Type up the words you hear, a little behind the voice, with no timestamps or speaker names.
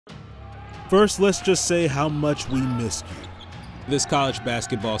First, let's just say how much we missed you. This college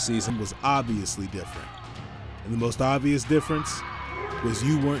basketball season was obviously different. And the most obvious difference was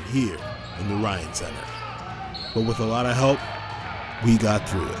you weren't here in the Ryan Center. But with a lot of help, we got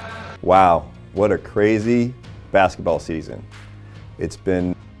through it. Wow, what a crazy basketball season. It's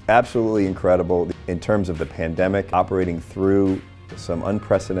been absolutely incredible in terms of the pandemic, operating through some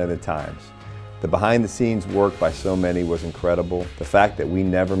unprecedented times. The behind-the-scenes work by so many was incredible. The fact that we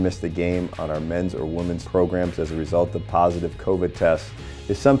never missed a game on our men's or women's programs as a result of positive COVID tests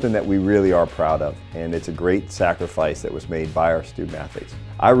is something that we really are proud of, and it's a great sacrifice that was made by our student athletes.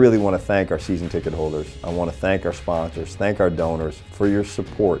 I really want to thank our season ticket holders. I want to thank our sponsors, thank our donors for your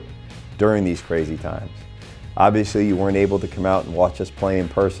support during these crazy times. Obviously, you weren't able to come out and watch us play in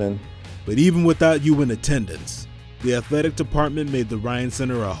person. But even without you in attendance, the athletic department made the Ryan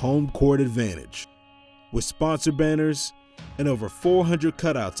Center a home court advantage. With sponsor banners and over 400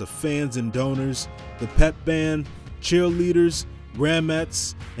 cutouts of fans and donors, the pep band, cheerleaders,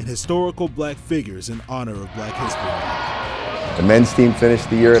 Ramettes, and historical black figures in honor of Black History Month. The men's team finished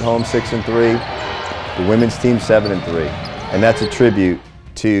the year at home 6-3, the women's team 7-3, and that's a tribute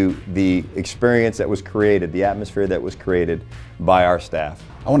to the experience that was created, the atmosphere that was created by our staff.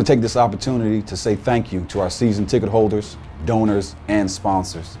 I want to take this opportunity to say thank you to our season ticket holders, donors, and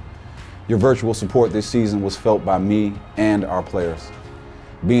sponsors. Your virtual support this season was felt by me and our players.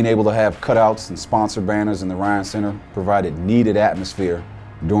 Being able to have cutouts and sponsor banners in the Ryan Center provided needed atmosphere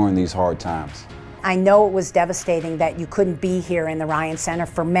during these hard times. I know it was devastating that you couldn't be here in the Ryan Center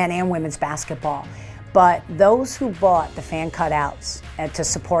for men and women's basketball, but those who bought the fan cutouts to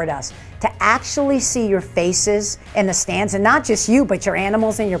support us, to actually see your faces in the stands, and not just you, but your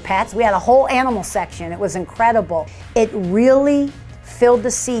animals and your pets. We had a whole animal section. It was incredible. It really filled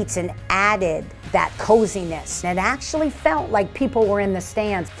the seats and added that coziness. It actually felt like people were in the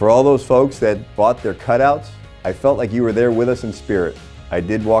stands. For all those folks that bought their cutouts, I felt like you were there with us in spirit. I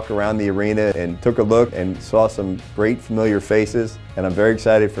did walk around the arena and took a look and saw some great familiar faces, and I'm very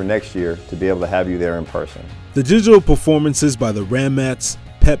excited for next year to be able to have you there in person. The digital performances by the Ramettes,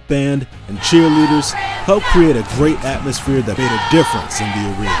 pep band, and cheerleaders helped create a great atmosphere that made a difference in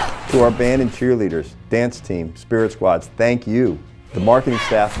the arena. To our band and cheerleaders, dance team, spirit squads, thank you. The marketing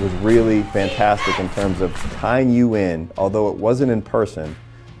staff was really fantastic in terms of tying you in, although it wasn't in person,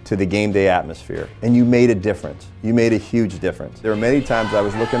 to the game day atmosphere. And you made a difference. You made a huge difference. There were many times I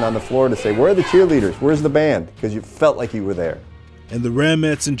was looking on the floor to say, where are the cheerleaders? Where's the band? Because you felt like you were there. And the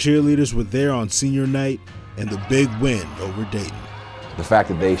Ramettes and cheerleaders were there on senior night and the big win over Dayton. The fact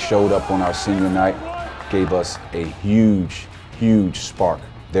that they showed up on our senior night gave us a huge, huge spark.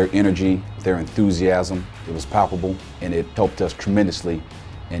 Their energy, their enthusiasm, it was palpable, and it helped us tremendously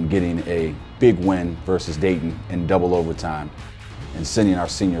in getting a big win versus Dayton in double overtime and sending our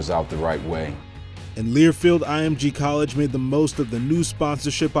seniors out the right way. And Learfield IMG College made the most of the new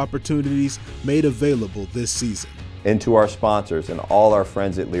sponsorship opportunities made available this season. And to our sponsors and all our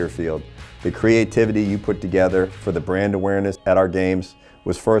friends at Learfield, the creativity you put together for the brand awareness at our games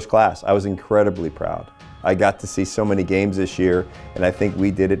was first class. I was incredibly proud. I got to see so many games this year, and I think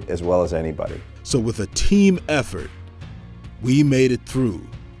we did it as well as anybody. So with a team effort, we made it through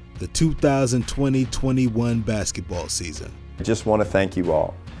the 2020-21 basketball season. I just want to thank you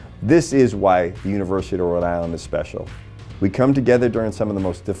all. This is why the University of Rhode Island is special. We come together during some of the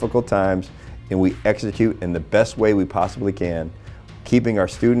most difficult times, and we execute in the best way we possibly can, keeping our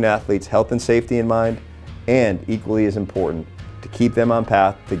student athletes' health and safety in mind, and equally as important, to keep them on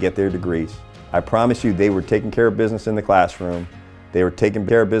path to get their degrees. I promise you they were taking care of business in the classroom, they were taking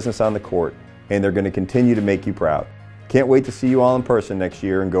care of business on the court, and they're going to continue to make you proud. Can't wait to see you all in person next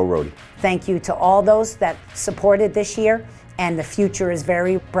year, and go Rhody. Thank you to all those that supported this year, and the future is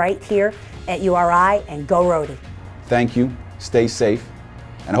very bright here at URI, and go Rhody. Thank you, stay safe,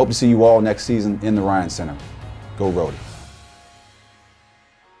 and I hope to see you all next season in the Ryan Center. Go Rhody.